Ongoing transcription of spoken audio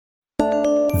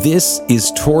This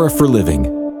is Torah for Living,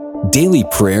 daily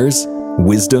prayers,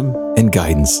 wisdom, and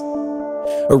guidance.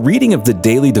 A reading of the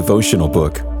daily devotional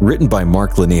book written by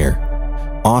Mark Lanier,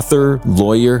 author,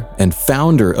 lawyer, and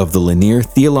founder of the Lanier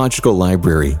Theological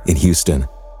Library in Houston.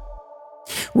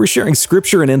 We're sharing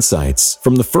scripture and insights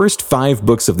from the first 5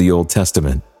 books of the Old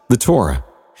Testament, the Torah.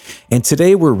 And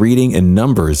today we're reading in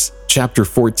Numbers chapter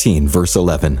 14, verse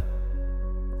 11.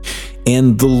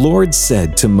 And the Lord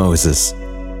said to Moses,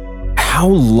 "How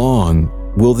long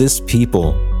will this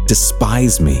people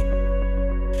despise me?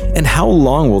 And how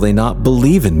long will they not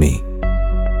believe in me,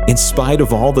 in spite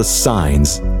of all the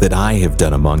signs that I have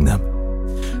done among them?"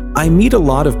 I meet a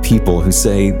lot of people who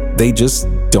say they just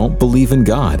don't believe in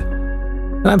God.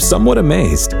 And I'm somewhat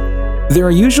amazed. There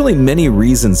are usually many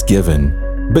reasons given,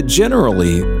 but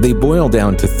generally they boil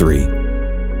down to 3.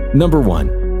 Number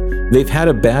 1, they've had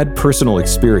a bad personal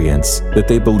experience that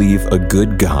they believe a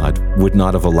good God would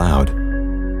not have allowed.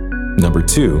 Number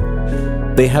 2,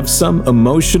 they have some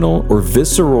emotional or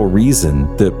visceral reason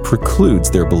that precludes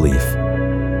their belief.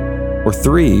 Or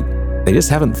 3, they just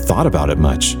haven't thought about it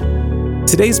much.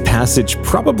 Today's passage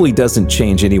probably doesn't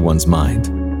change anyone's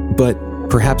mind, but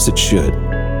perhaps it should.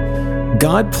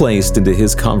 God placed into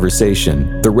his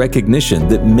conversation the recognition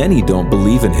that many don't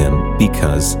believe in him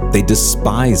because they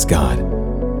despise God.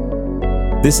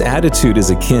 This attitude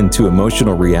is akin to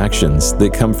emotional reactions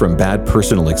that come from bad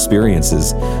personal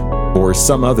experiences or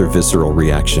some other visceral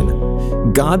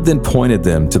reaction. God then pointed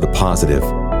them to the positive.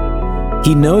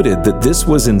 He noted that this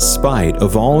was in spite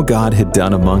of all God had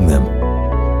done among them.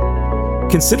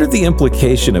 Consider the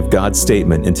implication of God's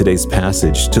statement in today's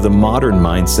passage to the modern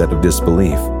mindset of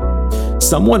disbelief.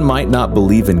 Someone might not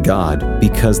believe in God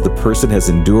because the person has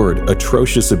endured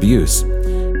atrocious abuse.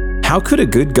 How could a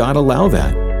good God allow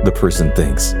that? The person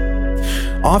thinks.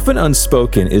 Often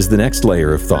unspoken is the next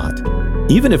layer of thought.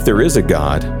 Even if there is a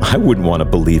God, I wouldn't want to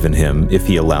believe in him if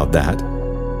he allowed that.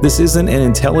 This isn't an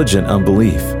intelligent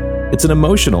unbelief. It's an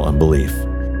emotional unbelief.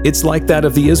 It's like that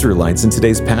of the Israelites in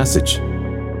today's passage.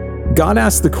 God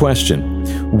asked the question,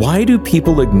 why do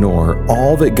people ignore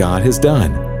all that God has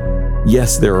done?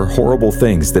 Yes, there are horrible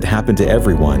things that happen to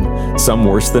everyone, some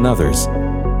worse than others.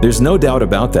 There's no doubt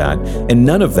about that, and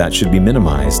none of that should be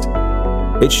minimized.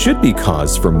 It should be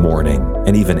cause for mourning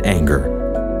and even anger.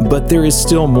 But there is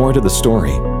still more to the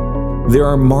story. There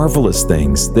are marvelous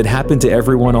things that happen to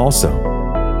everyone also.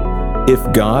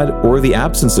 If God or the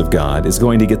absence of God is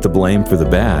going to get the blame for the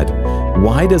bad,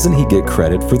 why doesn't he get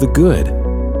credit for the good?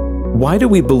 Why do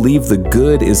we believe the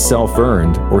good is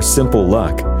self-earned or simple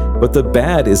luck, but the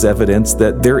bad is evidence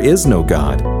that there is no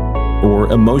God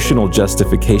or emotional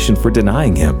justification for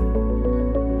denying him?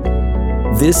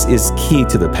 This is key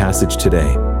to the passage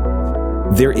today.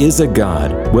 There is a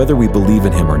God, whether we believe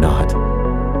in him or not.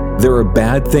 There are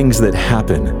bad things that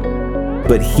happen,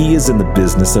 but he is in the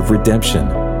business of redemption.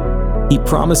 He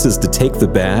promises to take the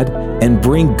bad and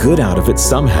bring good out of it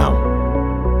somehow.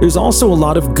 There's also a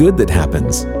lot of good that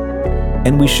happens,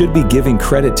 and we should be giving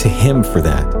credit to him for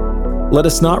that. Let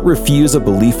us not refuse a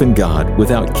belief in God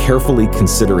without carefully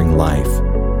considering life.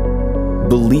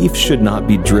 Belief should not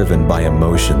be driven by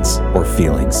emotions or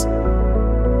feelings.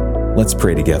 Let's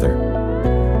pray together.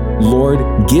 Lord,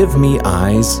 give me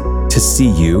eyes to see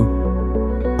you,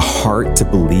 a heart to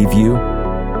believe you,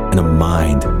 and a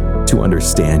mind to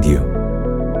understand you.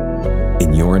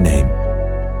 In your name,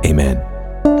 amen.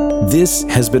 This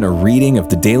has been a reading of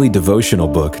the daily devotional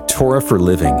book, Torah for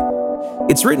Living.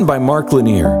 It's written by Mark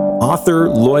Lanier, author,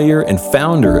 lawyer, and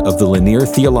founder of the Lanier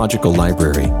Theological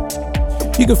Library.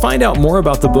 You can find out more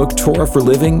about the book Torah for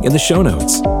Living in the show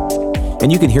notes.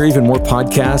 And you can hear even more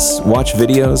podcasts, watch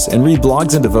videos, and read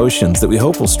blogs and devotions that we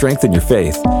hope will strengthen your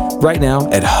faith right now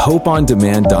at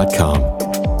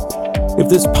hopeondemand.com. If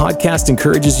this podcast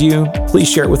encourages you, please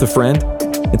share it with a friend,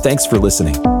 and thanks for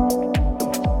listening.